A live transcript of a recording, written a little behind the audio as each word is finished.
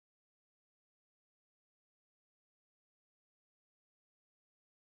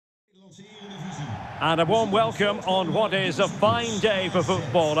And a warm welcome on what is a fine day for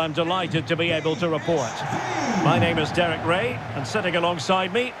football. I'm delighted to be able to report. My name is Derek Ray, and sitting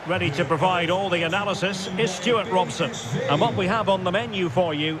alongside me, ready to provide all the analysis, is Stuart Robson. And what we have on the menu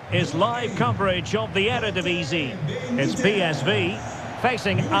for you is live coverage of the Eredivisie. It's PSV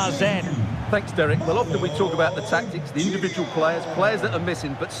facing AZ. Thanks, Derek. Well, often we talk about the tactics, the individual players that are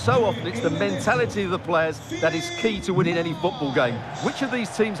missing, but so often it's the mentality of the players that is key to winning any football game. Which of these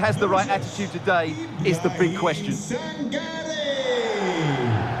teams has the right attitude today is the big question.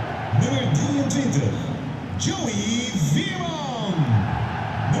 Nummer 23, Joey Veerman.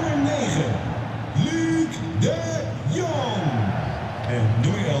 Nummer 9, Luc de Jong. En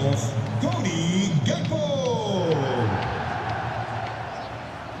nummer 11, Cody Gakpo.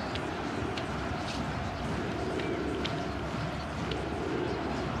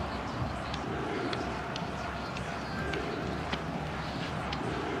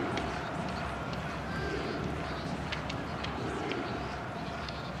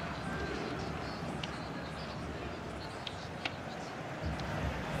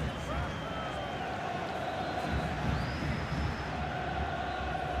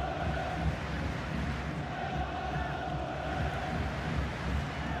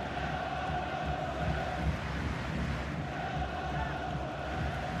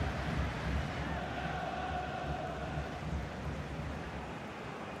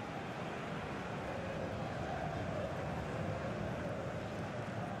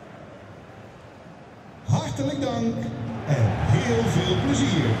 Hartelijk dank en heel veel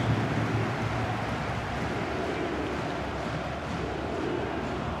plezier.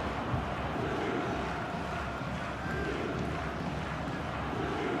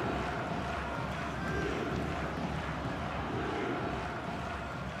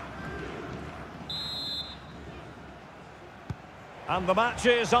 And the match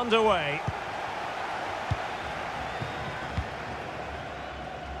is underway.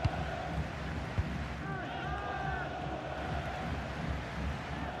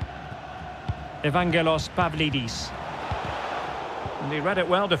 Evangelos Pavlidis. And he read it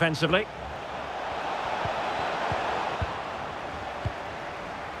well defensively.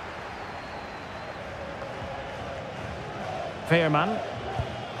 Veerman.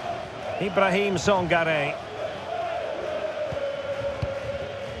 Ibrahim Songare.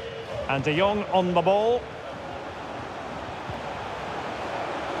 And De Jong on the ball.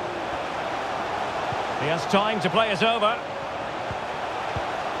 He has time to play it over.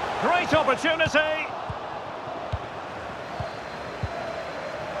 Great opportunity.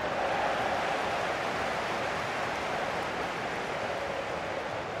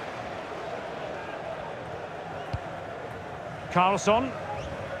 Carlson.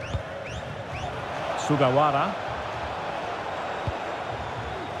 Sugawara.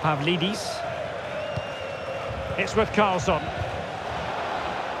 Pavlidis. It's with Carlson.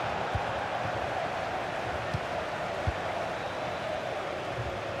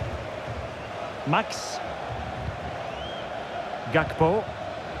 Max. Gakpo.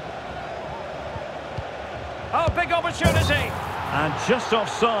 Oh, big opportunity! And just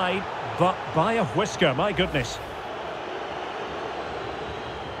offside, but by a whisker, my goodness.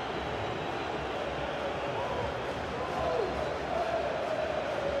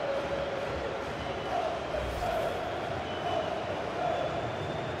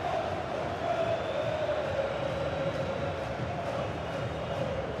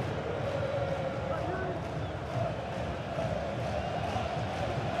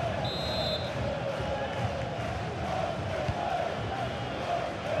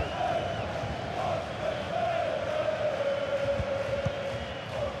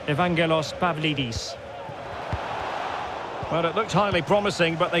 Evangelos Pavlidis. Well, it looked highly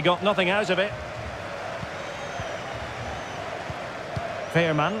promising, but they got nothing out of it.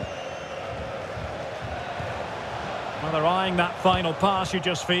 Veerman. Well, they're eyeing that final pass, you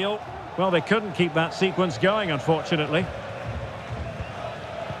just feel. Well, they couldn't keep that sequence going, unfortunately.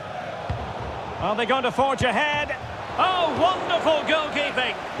 Are they going to forge ahead? Oh, wonderful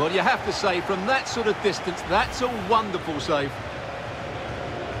goalkeeping! Well, you have to say, from that sort of distance, that's a wonderful save.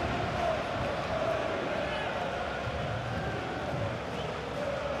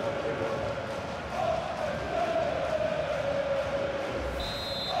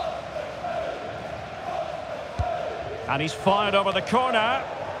 And he's fired over the corner.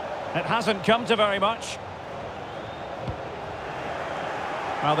 It hasn't come to very much.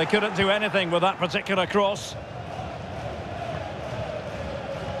 Well, they couldn't do anything with that particular cross.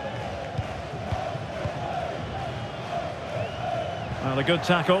 Well, a good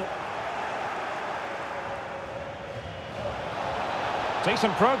tackle.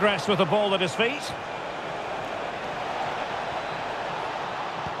 Decent progress with the ball at his feet.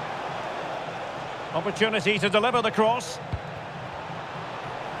 Opportunity to deliver the cross.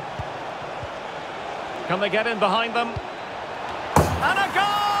 Can they get in behind them? And a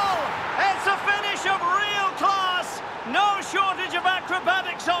goal! It's a finish of real class! No shortage of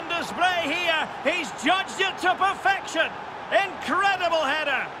acrobatics on display here. He's judged it to perfection. Incredible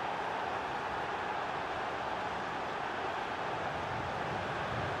header.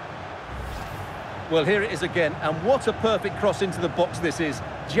 Well, here it is again, and what a perfect cross into the box this is.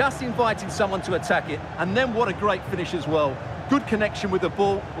 Just inviting someone to attack it, and then what a great finish as well. Good connection with the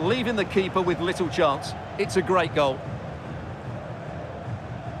ball, leaving the keeper with little chance. It's a great goal.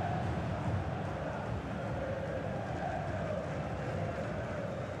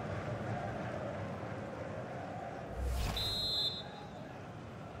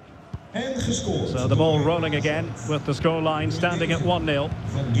 So the ball rolling again, with the scoreline standing at 1-0.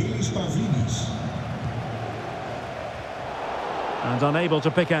 And unable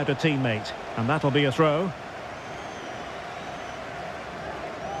to pick out a teammate. And that'll be a throw.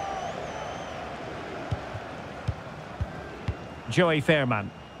 Joey Fairman.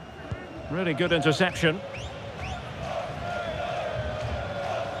 Really good interception.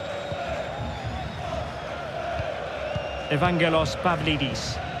 Evangelos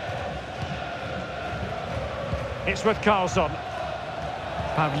Pavlidis. It's with Carlson.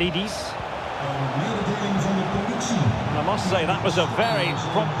 Pavlidis. I must say that was a very...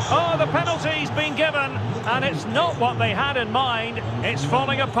 Oh, the penalty's been given, and it's not what they had in mind. It's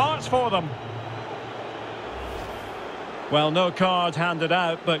falling apart for them. Well, no card handed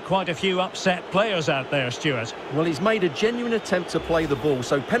out, but quite a few upset players out there, Stuart. Well, he's made a genuine attempt to play the ball,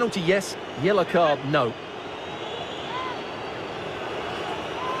 so penalty yes, yellow card no.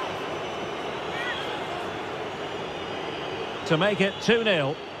 To make it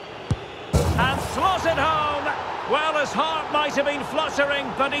 2-0. And slotted home. Well, his heart might have been fluttering,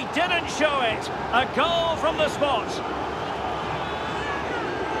 but he didn't show it. A goal from the spot.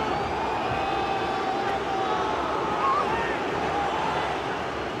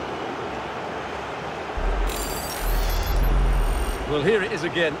 Well, here it is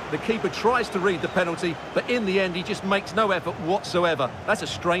again. The keeper tries to read the penalty, but in the end, he just makes no effort whatsoever. That's a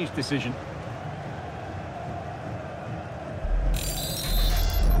strange decision.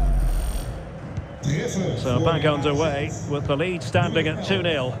 So back underway with the lead standing at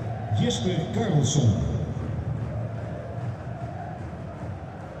 2-0.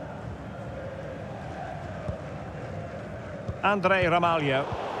 Andre Ramalho.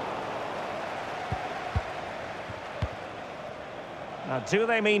 Now, do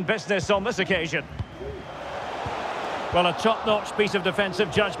they mean business on this occasion? Well, a top-notch piece of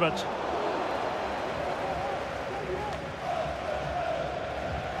defensive judgment.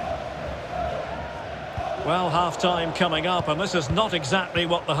 Well, half-time coming up, and this is not exactly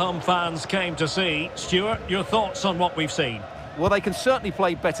what the home fans came to see. Stuart, your thoughts on what we've seen? Well, they can certainly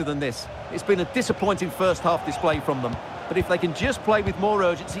play better than this. It's been a disappointing first-half display from them. But if they can just play with more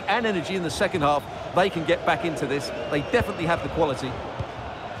urgency and energy in the second half, they can get back into this. They definitely have the quality.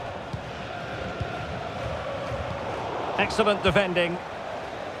 Excellent defending.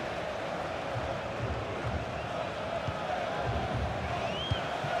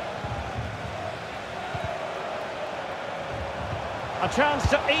 A chance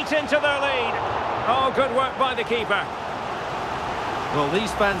to eat into their lead. Oh, good work by the keeper. Well,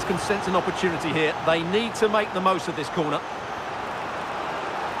 these fans can sense an opportunity here. They need to make the most of this corner.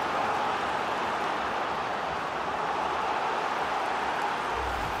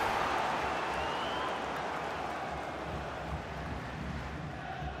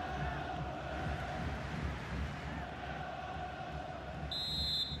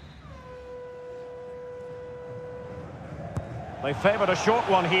 They favoured a short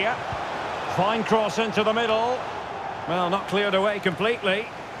one here. Fine cross into the middle. Well, not cleared away completely.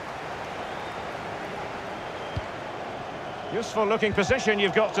 Useful looking position,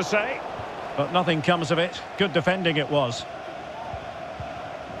 you've got to say. But nothing comes of it. Good defending it was.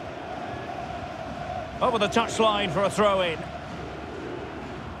 Over the touchline for a throw-in.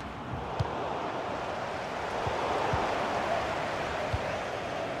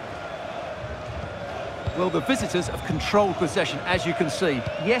 Well, the visitors have controlled possession, as you can see.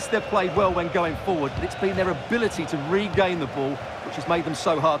 Yes, they've played well when going forward, but it's been their ability to regain the ball which has made them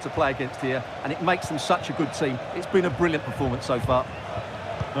so hard to play against here, and it makes them such a good team. It's been a brilliant performance so far.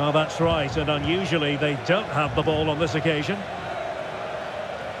 Well, that's right, and unusually they don't have the ball on this occasion.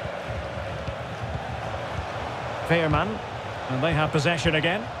 Fairman, and they have possession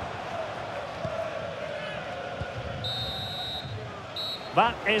again.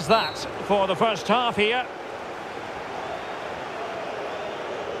 That is that for the first half here.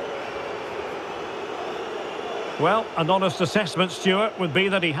 Well, an honest assessment, Stuart, would be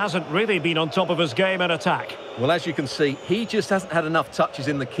that he hasn't really been on top of his game in attack. Well, as you can see, he just hasn't had enough touches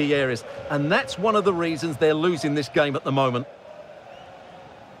in the key areas, and that's one of the reasons they're losing this game at the moment.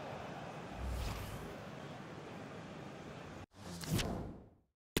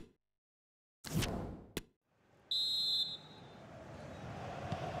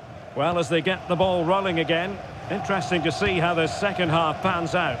 Well, as they get the ball rolling again, interesting to see how this second half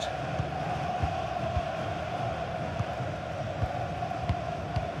pans out.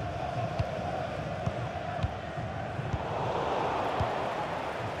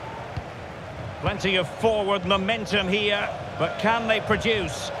 Plenty of forward momentum here, but can they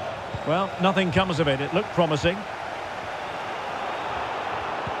produce? Well, nothing comes of it. It looked promising.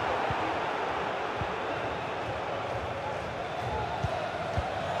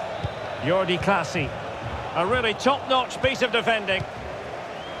 Jordi Clasie. A really top-notch piece of defending.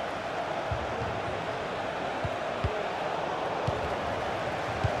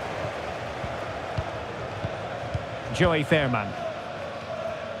 Joey Fairman.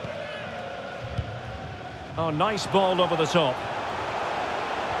 Oh, nice ball over the top.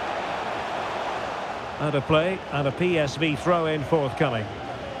 Out of play, and a PSV throw-in forthcoming.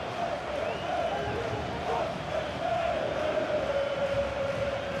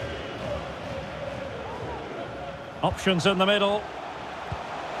 Options in the middle.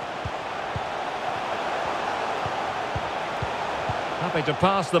 Happy to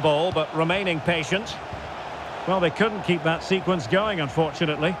pass the ball, but remaining patient. Well, they couldn't keep that sequence going,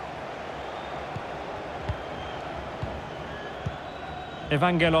 unfortunately.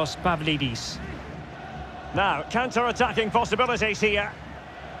 Evangelos Pavlidis. Now, counter-attacking possibilities here.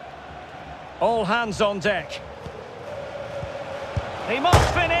 All hands on deck. He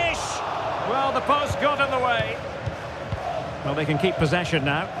must finish! Well, the post got in the way. Well, they can keep possession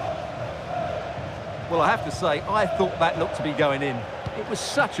now. Well, I have to say, I thought that looked to be going in. It was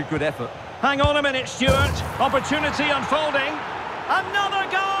such a good effort. Hang on a minute, Stuart. Opportunity unfolding. Another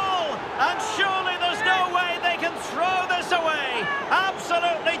goal! And surely there's no way they can throw this away.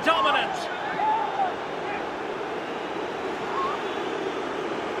 Absolutely dominant.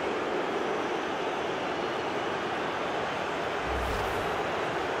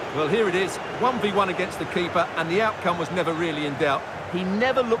 Well, here it is, 1v1 against the keeper, and the outcome was never really in doubt. He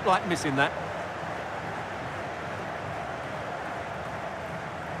never looked like missing that.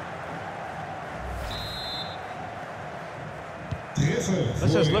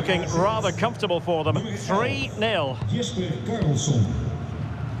 This is looking rather comfortable for them. 3-0.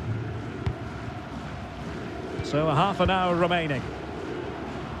 So a half an hour remaining.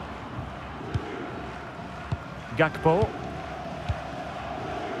 Gakpo.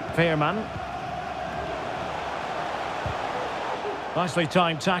 Fairman. Nicely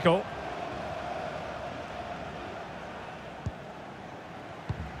timed tackle.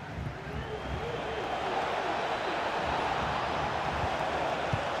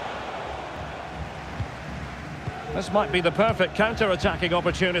 This might be the perfect counter-attacking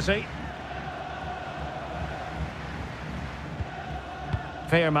opportunity.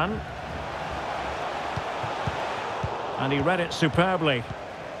 Fairman. And he read it superbly.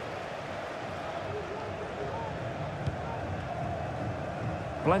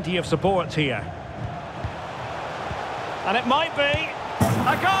 Plenty of support here. And it might be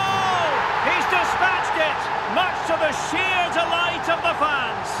a goal! He's dispatched it, much to the sheer delight of the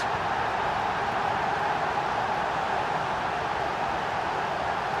fans.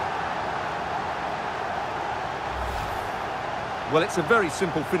 Well, it's a very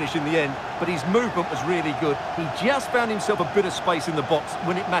simple finish in the end, but his movement was really good. He just found himself a bit of space in the box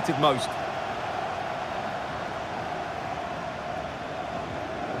when it mattered most.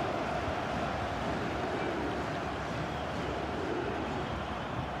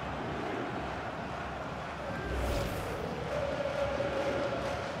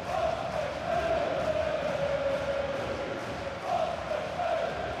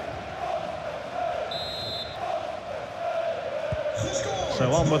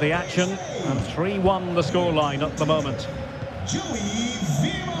 So on with the action, and 3-1 the scoreline at the moment.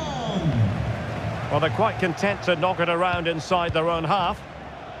 Well, they're quite content to knock it around inside their own half.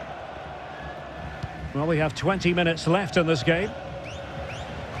 Well, we have 20 minutes left in this game.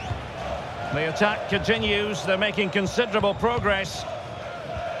 The attack continues, they're making considerable progress.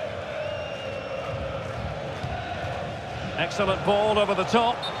 Excellent ball over the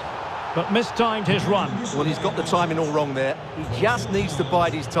top, but mistimed his run. Well, he's got the timing all wrong there. He just needs to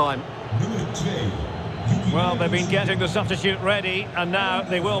bide his time. Nummer 2, Well, they've been getting the substitute ready, and now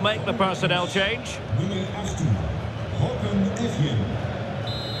they will make the personnel change. Nummer 18, Eredivisie.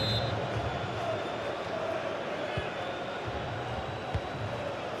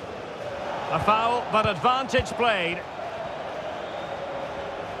 A foul, but advantage played.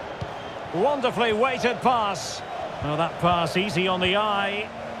 Wonderfully weighted pass. Oh, that pass easy on the eye.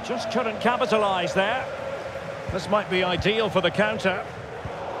 Just couldn't capitalise there. This might be ideal for the counter.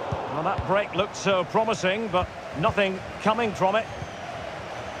 Well, that break looked so promising, but nothing coming from it.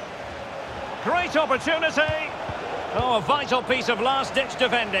 Great opportunity. Oh, a vital piece of last-ditch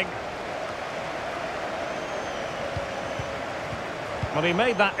defending. Well, he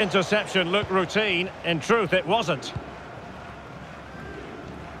made that interception look routine. In truth, it wasn't.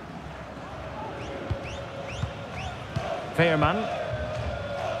 Veerman.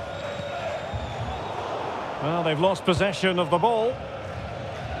 Well, they've lost possession of the ball.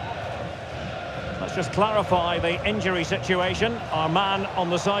 Let's just clarify the injury situation. Our man on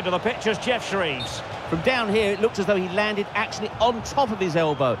the side of the pitch is Jeff Shreves. From down here, it looked as though he landed actually on top of his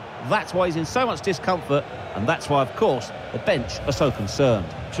elbow. That's why he's in so much discomfort, and that's why, of course, the bench are so concerned.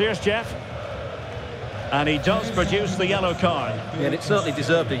 Cheers, Jeff. And he does produce the yellow card. Yeah, and it certainly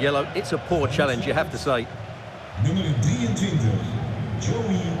deserved a yellow. It's a poor challenge, you have to say. Nummer 23,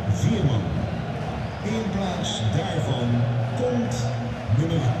 Joey Veerman. In plaats daarvan komt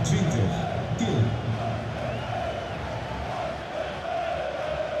nummer 20, Til.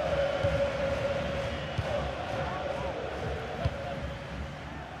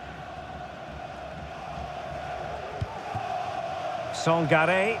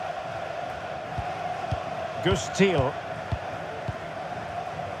 Sangare. Gustil.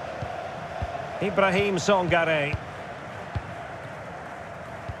 Ibrahim Sangare.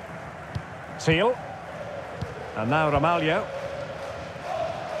 Til. And now Ramalho.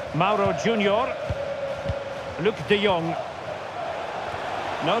 Mauro Junior. Luc de Jong.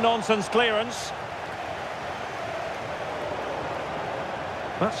 No-nonsense clearance.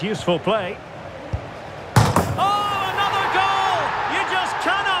 That's useful play. Oh, another goal! You just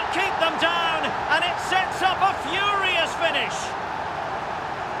cannot keep them down, and it sets up a furious finish.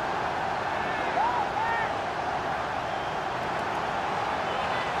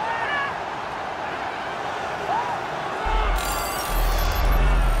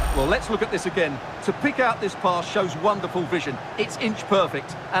 Well, let's look at this again. To pick out this pass shows wonderful vision. It's inch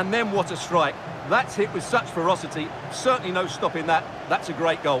perfect. And then what a strike. That's hit with such ferocity. Certainly no stopping that. That's a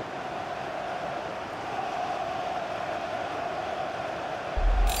great goal.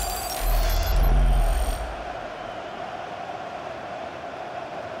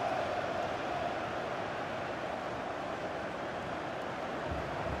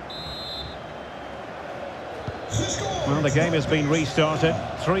 Well, the game has been restarted.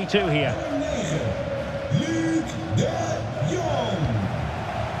 3-2 here. Luc de Jong.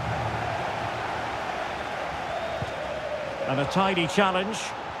 And a tidy challenge.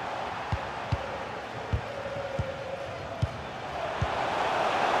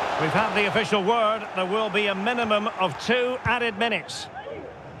 We've had the official word. There will be a minimum of 2 added minutes.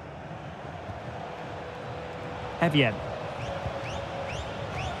 Evien.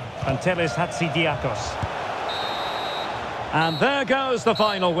 Pantelis Hatsidiakos. And there goes the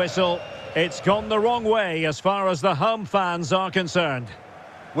final whistle. It's gone the wrong way as far as the home fans are concerned.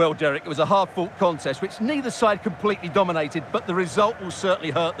 Well, Derek, it was a hard-fought contest, which neither side completely dominated, but the result will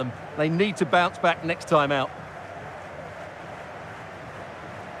certainly hurt them. They need to bounce back next time out.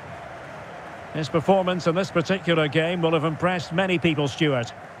 His performance in this particular game will have impressed many people,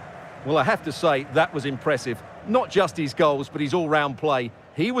 Stuart. Well, I have to say, that was impressive. Not just his goals, but his all-round play.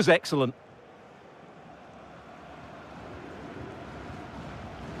 He was excellent.